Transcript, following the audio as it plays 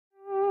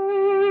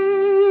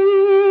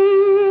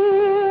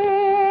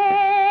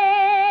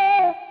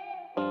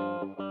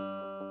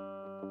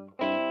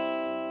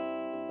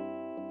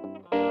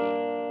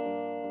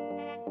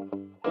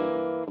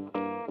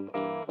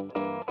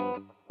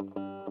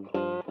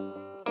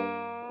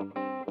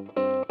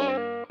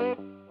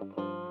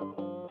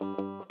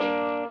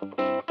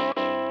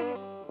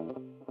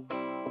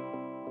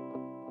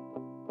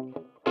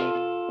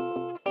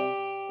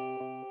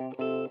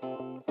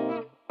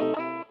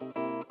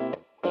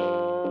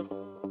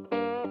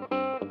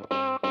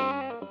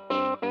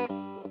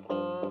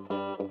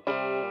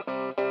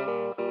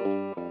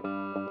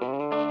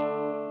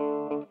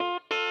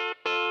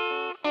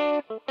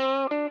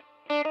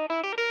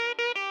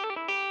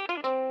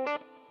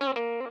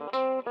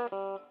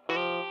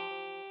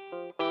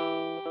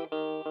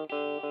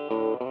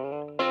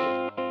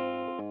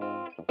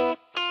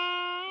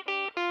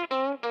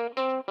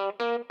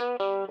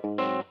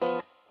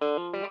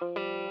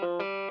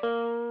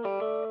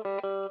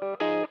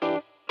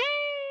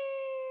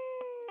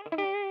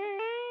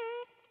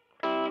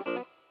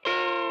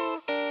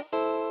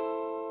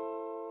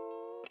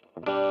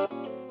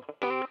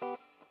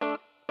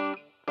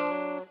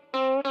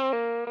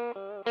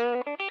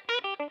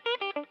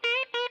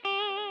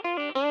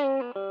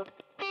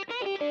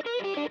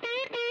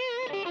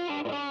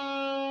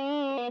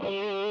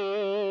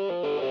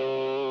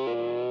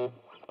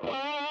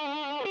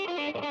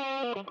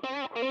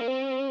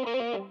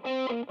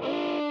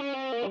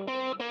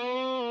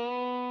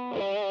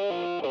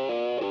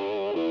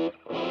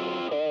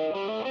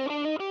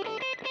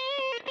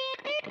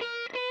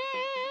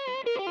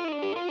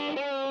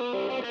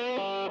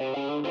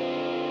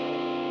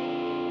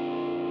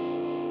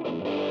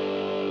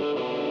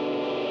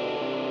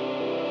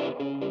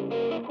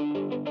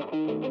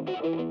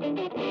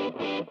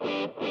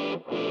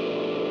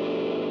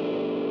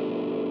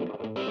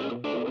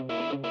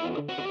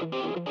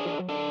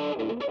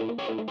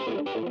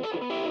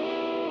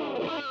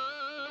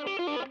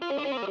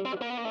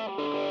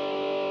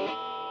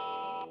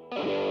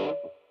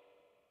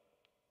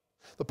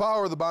The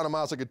power of the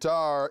Bonamassa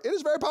guitar, it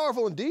is very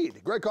powerful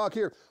indeed. Greg Hawk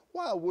here.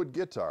 Wildwood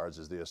Guitars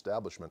is the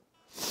establishment.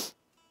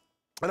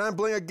 And I'm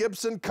playing a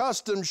Gibson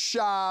custom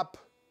shop.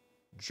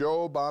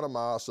 Joe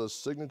Bonamassa's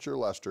signature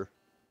Lester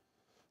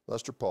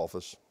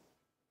Pulphus.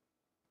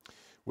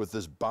 With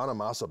this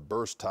Bonamassa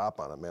burst top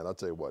on it, man, I'll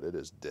tell you what, it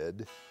is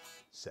dead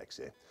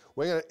sexy.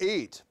 Weighing at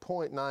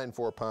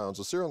 8.94 pounds.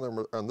 The serial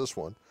number on this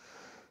one,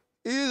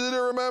 easy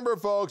to remember,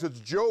 folks. It's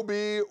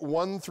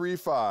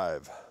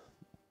JOEB135.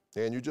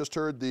 And you just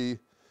heard the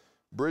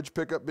bridge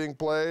pickup being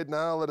played.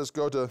 Now let us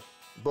go to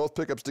both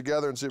pickups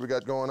together and see what we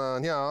got going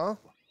on here.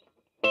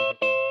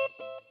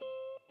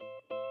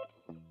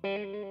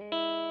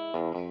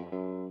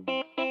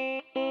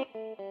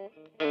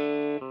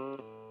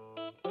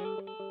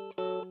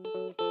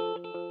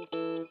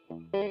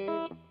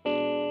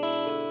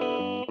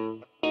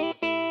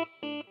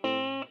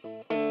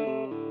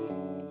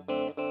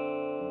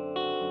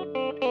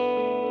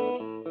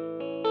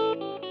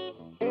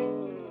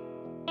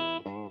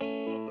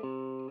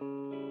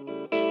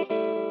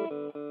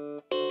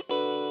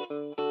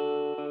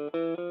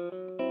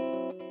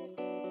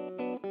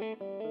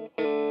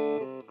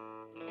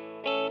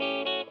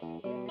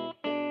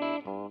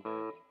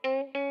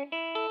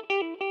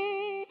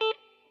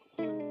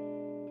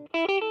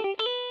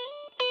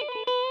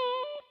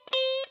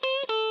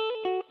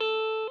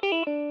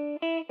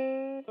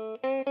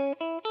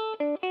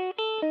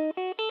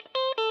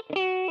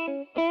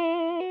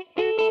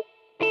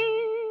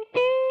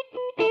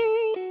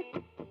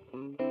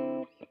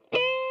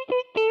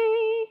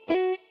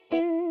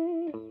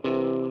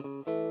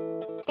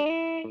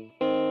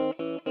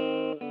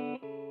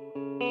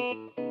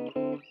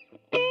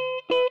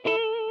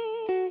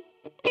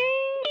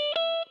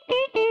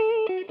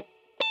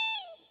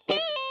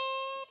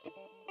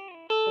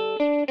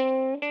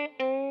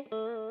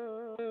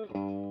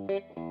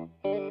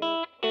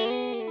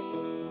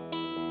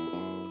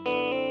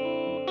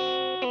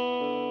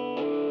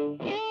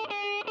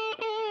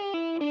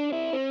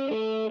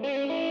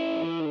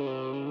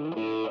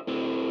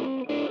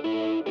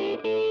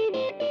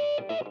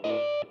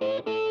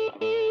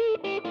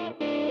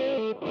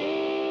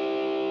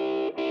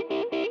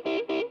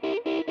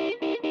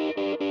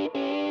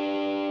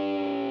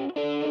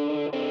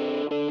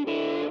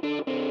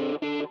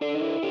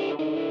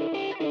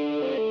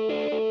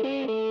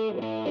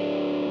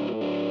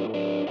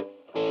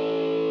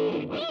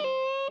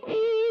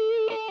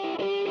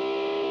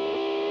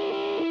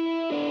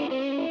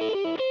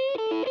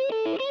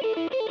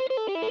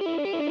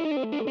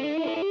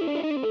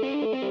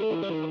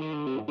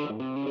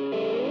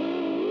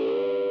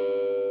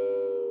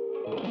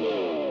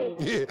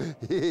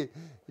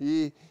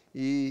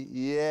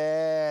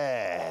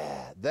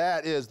 Yeah,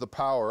 that is the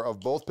power of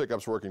both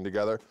pickups working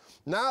together.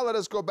 Now let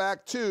us go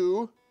back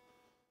to,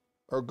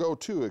 or go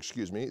to,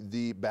 excuse me,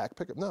 the back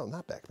pickup. No,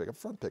 not back pickup,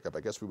 front pickup.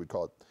 I guess we would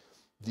call it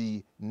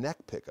the neck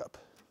pickup,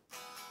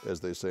 as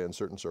they say in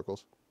certain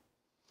circles.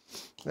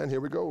 And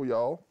here we go,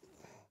 y'all.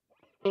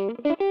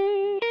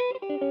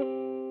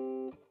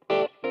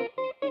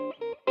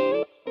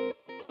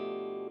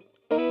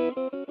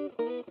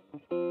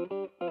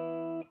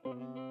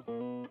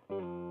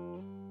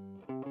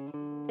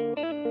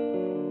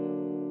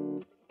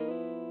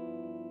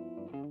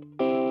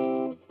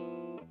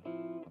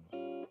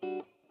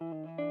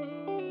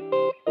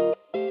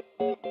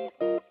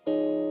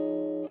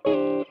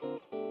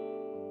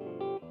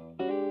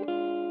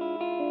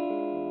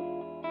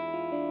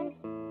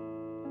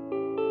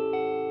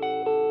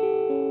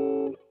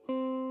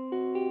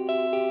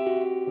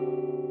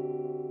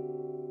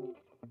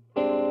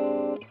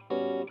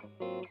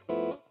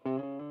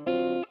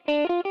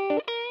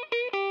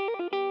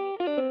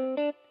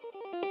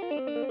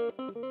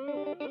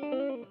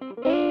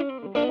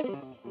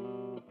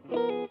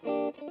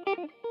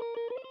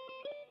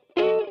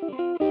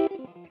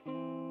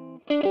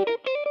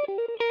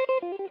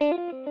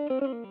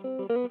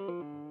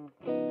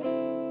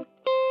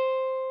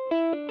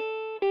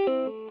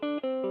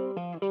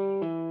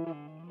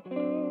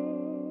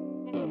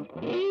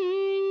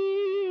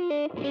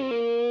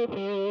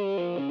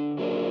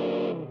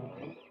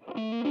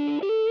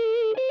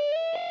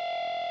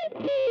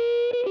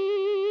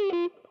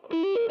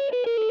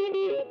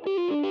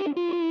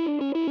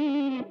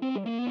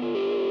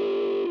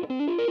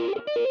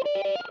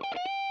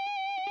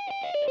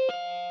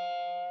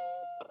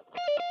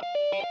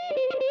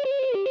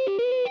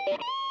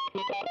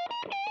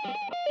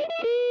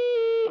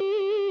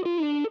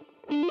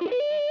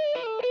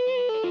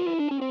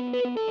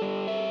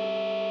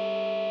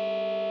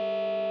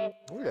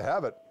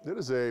 Have it. It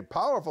is a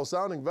powerful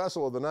sounding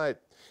vessel of the night.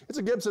 It's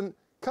a Gibson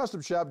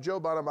custom shop, Joe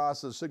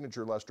Bonamassa's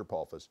signature Lester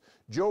Pulphus.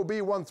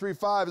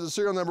 JOEB135 is the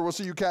serial number. We'll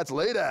see you cats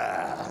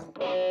later.